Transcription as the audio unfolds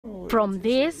From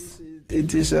this,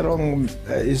 it is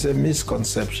is a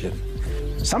misconception.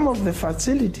 Some of the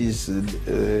facilities,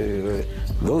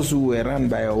 those who were run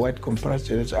by our white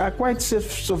compatriots, are quite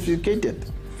sophisticated.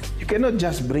 You cannot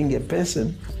just bring a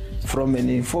person from an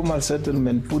informal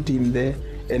settlement, put him there,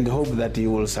 and hope that he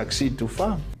will succeed to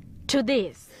farm. To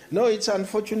this. No, it's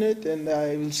unfortunate, and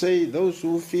I will say those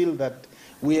who feel that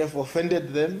we have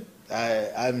offended them,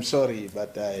 I'm sorry,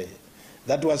 but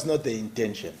that was not the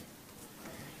intention.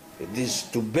 It is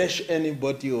to bash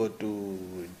anybody or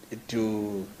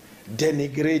to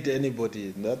denigrate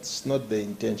anybody. That's not the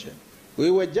intention.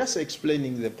 We were just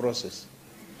explaining the process.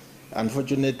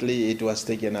 Unfortunately, it was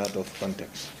taken out of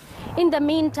context. In the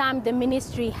meantime, the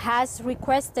ministry has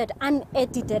requested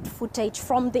unedited footage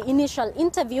from the initial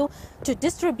interview to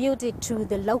distribute it to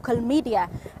the local media,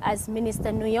 as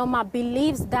Minister Nujoma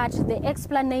believes that the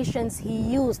explanations he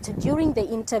used during the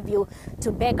interview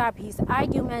to back up his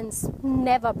arguments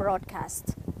never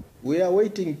broadcast. We are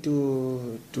waiting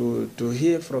to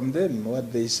hear from them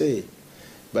what they say.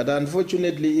 But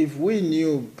unfortunately, if we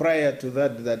knew prior to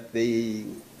that they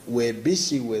were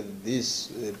busy with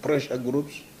these pressure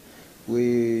groups,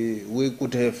 we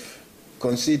could have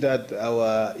considered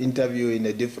our interview in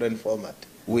a different format.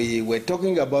 We were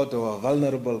talking about our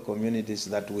vulnerable communities,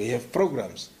 that we have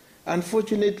programs.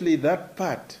 Unfortunately, that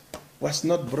part was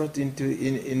not brought into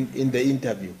in the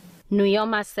interview.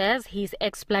 Nujoma says his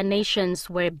explanations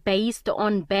were based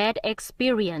on bad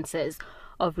experiences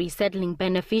of resettling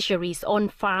beneficiaries on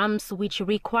farms which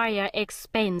require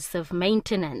expensive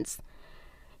maintenance.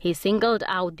 He singled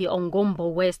out the Ongombo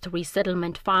West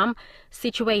resettlement farm,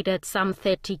 situated some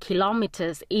 30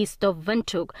 kilometers east of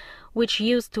Windhoek, which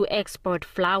used to export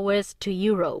flowers to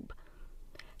Europe.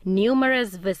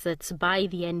 Numerous visits by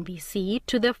the NBC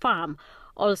to the farm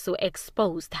also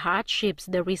exposed hardships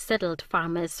the resettled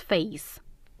farmers face.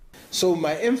 So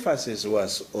my emphasis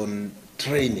was on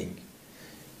training.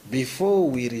 Before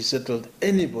we resettled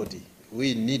anybody,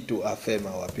 we need to affirm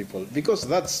our people, because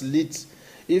that leads.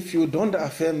 If you don't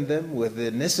affirm them with the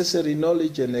necessary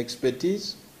knowledge and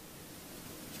expertise,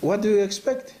 what do you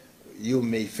expect? You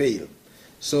may fail.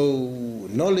 So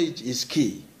knowledge is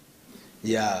key.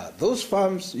 Yeah, those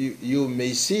farms, you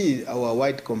may see our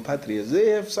white compatriots, they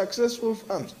have successful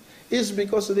farms. It's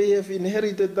because they have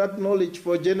inherited that knowledge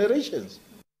for generations.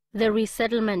 The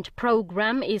resettlement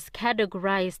program is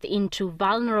categorized into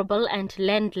vulnerable and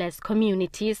landless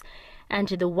communities, and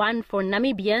the one for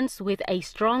Namibians with a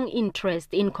strong interest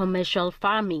in commercial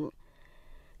farming.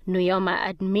 Nujoma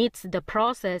admits the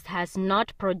process has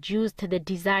not produced the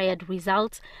desired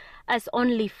results, as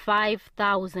only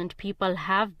 5,000 people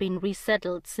have been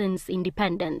resettled since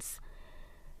independence.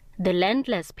 The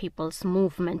Landless People's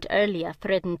Movement earlier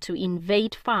threatened to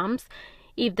invade farms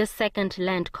if the Second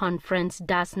Land Conference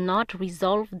does not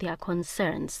resolve their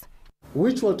concerns,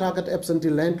 which will target absentee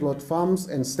landlord farms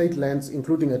and state lands,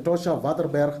 including Etosha,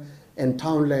 Waterberg, and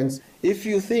townlands. If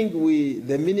you think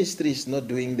the ministry is not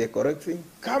doing the correct thing,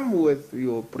 come with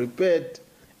your prepared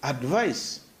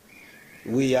advice.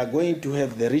 We are going to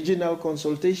have the regional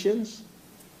consultations.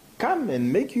 Come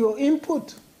and make your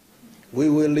input. We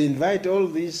will invite all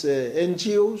these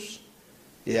NGOs.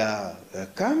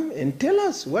 Come and tell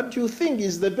us what you think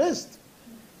is the best.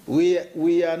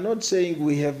 We are not saying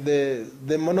we have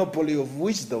the monopoly of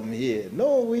wisdom here.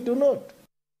 No, we do not.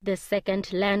 The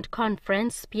Second Land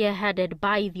Conference, spearheaded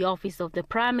by the Office of the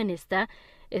Prime Minister,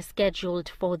 is scheduled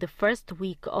for the first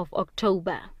week of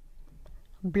October.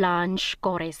 Blanche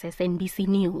Corres, NBC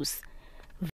News.